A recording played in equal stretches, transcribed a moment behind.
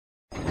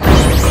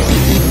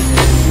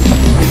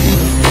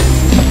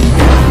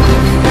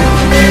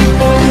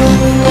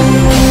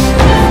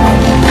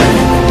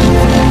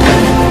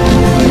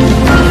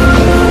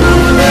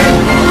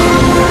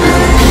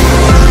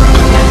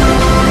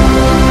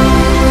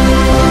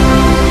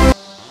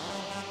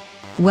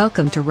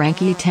Welcome to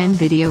Ranky 10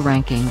 Video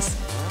Rankings.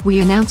 We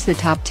announce the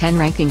top 10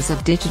 rankings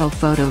of digital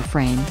photo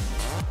frame.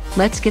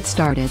 Let's get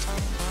started.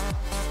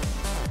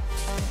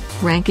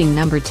 Ranking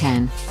number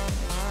 10.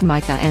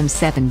 Mica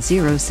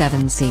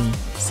M707C,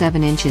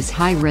 7 inches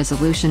high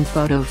resolution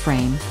photo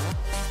frame.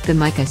 The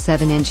Mica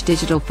 7-inch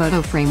digital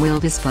photo frame will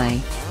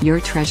display your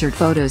treasured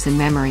photos and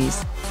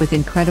memories with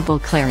incredible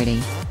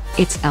clarity.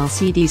 Its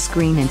LCD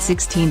screen and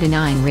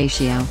 16:9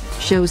 ratio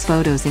shows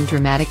photos in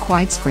dramatic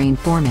widescreen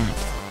format.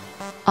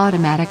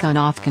 Automatic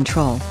on-off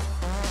control.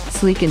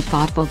 Sleek and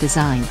thoughtful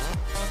design.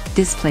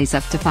 Displays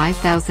up to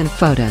 5,000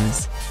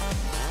 photos.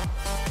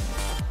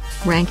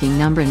 Ranking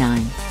number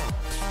 9.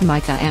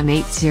 Mica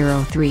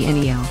M803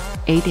 Neo,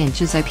 8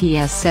 inches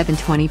IPS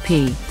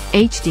 720p,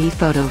 HD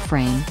photo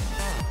frame.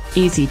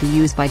 Easy to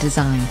use by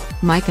design,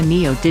 Mica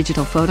Neo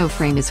digital photo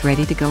frame is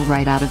ready to go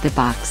right out of the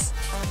box.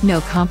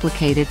 No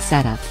complicated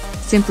setup,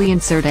 simply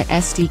insert a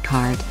SD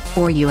card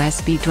or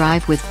USB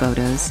drive with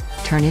photos,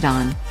 turn it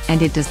on,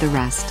 and it does the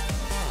rest.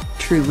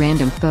 True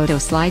random photo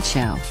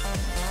slideshow.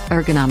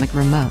 Ergonomic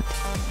remote.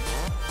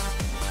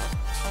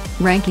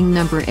 Ranking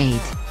number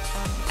 8.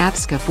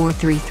 APSCA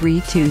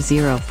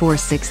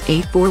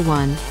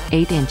 43320468841,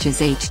 8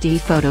 inches HD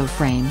photo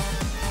frame.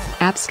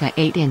 APSCA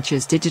 8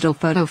 inches digital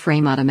photo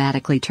frame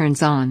automatically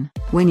turns on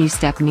when you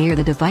step near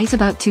the device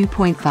about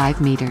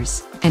 2.5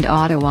 meters, and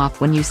auto off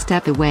when you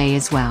step away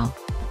as well.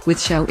 With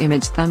show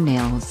image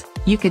thumbnails,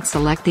 you could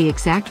select the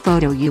exact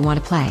photo you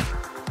want to play.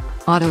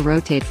 Auto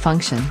rotate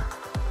function.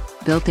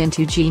 Built-in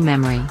 2G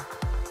memory.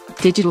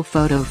 Digital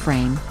photo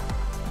frame.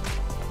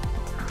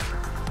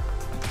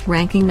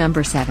 Ranking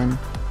number 7.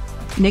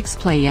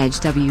 NixPlay Edge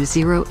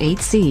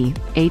W08C,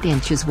 8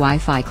 inches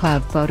Wi-Fi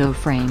cloud photo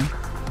frame.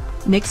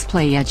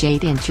 NixPlay Edge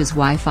 8 inches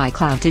Wi-Fi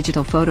cloud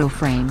digital photo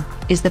frame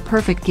is the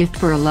perfect gift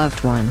for a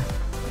loved one.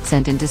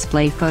 Send and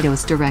display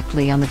photos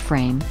directly on the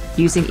frame,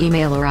 using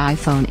email or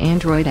iPhone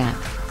Android app.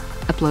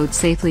 Upload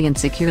safely and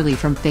securely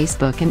from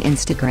Facebook and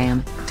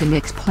Instagram to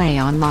NixPlay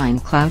online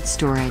cloud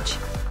storage.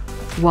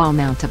 Wall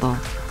mountable.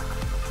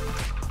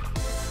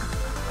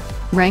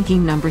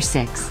 Ranking number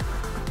 6.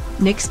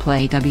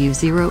 NixPlay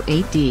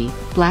W08D,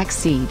 Black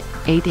Seed,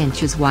 8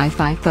 inches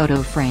Wi-Fi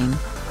photo frame.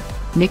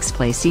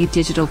 NixPlay Seed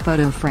digital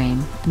photo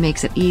frame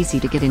makes it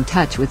easy to get in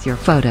touch with your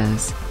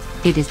photos.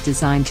 It is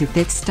designed to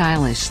fit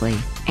stylishly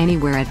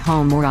anywhere at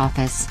home or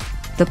office.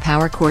 The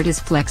power cord is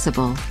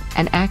flexible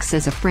and acts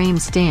as a frame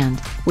stand,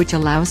 which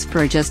allows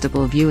for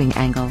adjustable viewing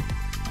angle.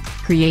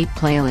 Create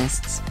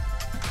playlists.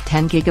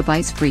 10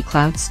 GB free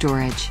cloud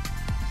storage.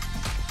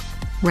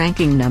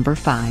 Ranking number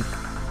 5.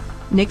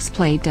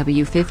 NixPlay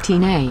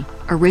W15A,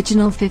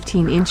 original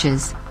 15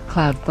 inches,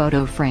 cloud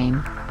photo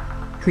frame.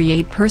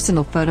 Create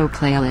personal photo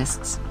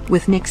playlists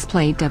with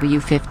NixPlay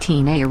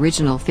W15A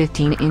original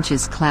 15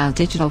 inches cloud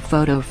digital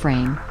photo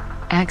frame.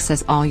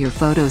 Access all your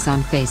photos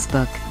on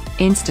Facebook,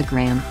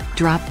 Instagram,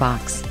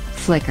 Dropbox,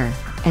 Flickr,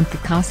 and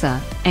Picasa,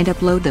 and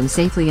upload them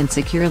safely and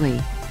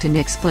securely to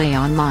NixPlay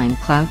online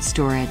cloud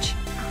storage.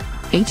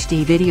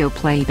 HD video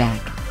playback.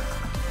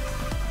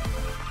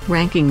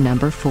 Ranking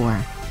number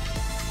 4.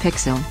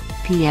 Pixel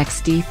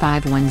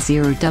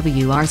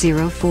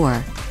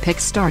PXD510WR04,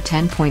 Pixstar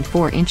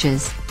 10.4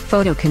 inches,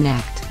 Photo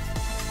Connect.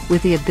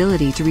 With the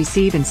ability to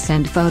receive and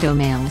send photo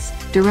mails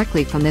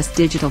directly from this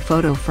digital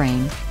photo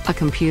frame, a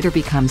computer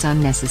becomes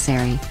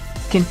unnecessary.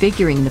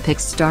 Configuring the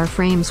Pixstar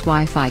frame's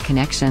Wi-Fi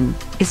connection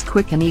is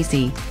quick and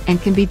easy,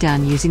 and can be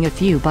done using a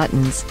few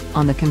buttons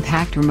on the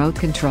compact remote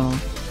control.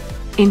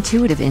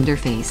 Intuitive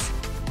interface.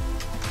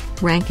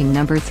 Ranking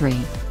number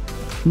 3.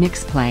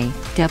 NixPlay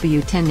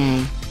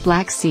W10A,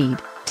 Black Seed,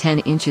 10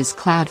 inches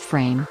cloud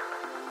frame.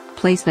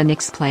 Place the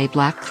NixPlay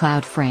Black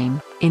Cloud frame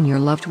in your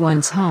loved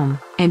one's home,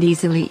 and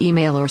easily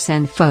email or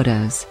send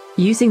photos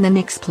using the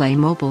NixPlay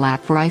mobile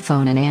app for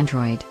iPhone and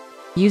Android.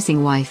 Using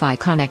Wi-Fi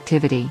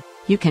connectivity,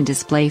 you can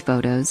display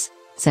photos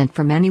sent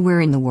from anywhere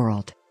in the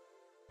world.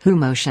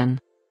 Motion.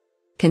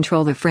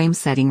 Control the frame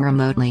setting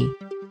remotely.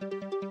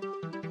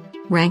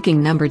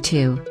 Ranking number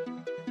 2.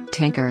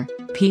 Tinker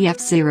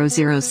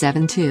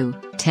PF0072,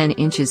 10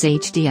 inches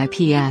HD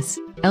IPS,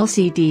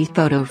 LCD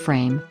photo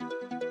frame.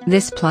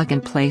 This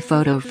plug-and-play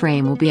photo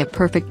frame will be a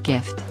perfect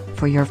gift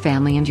for your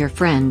family and your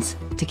friends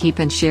to keep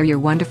and share your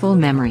wonderful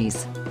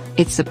memories.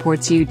 It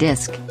supports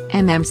UDisc,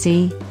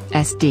 MMC,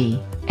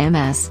 SD,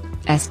 MS,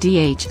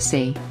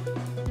 SDHC.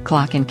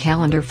 Clock and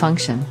calendar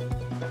function.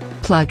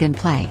 Plug and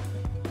play.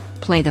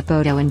 Play the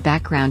photo and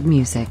background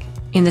music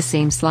in the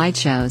same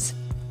slideshows.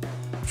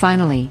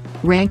 Finally,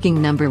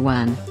 ranking number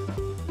 1.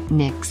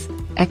 Nix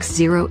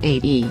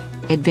X08E,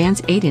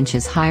 Advanced 8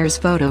 inches Hires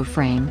photo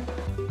frame.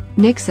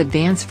 Nix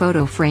Advanced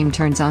photo frame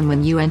turns on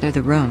when you enter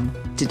the room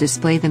to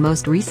display the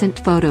most recent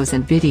photos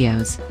and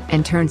videos,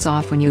 and turns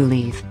off when you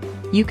leave.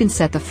 You can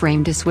set the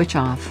frame to switch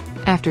off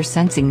after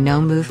sensing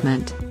no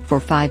movement for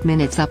 5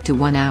 minutes up to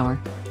 1 hour.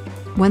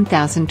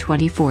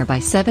 1024 by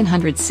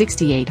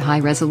 768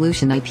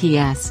 high-resolution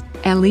IPS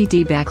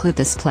LED backlit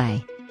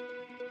display.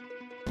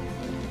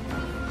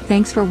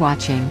 Thanks for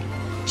watching.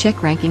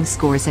 Check ranking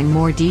scores and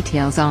more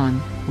details on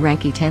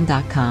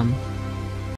ranky10.com.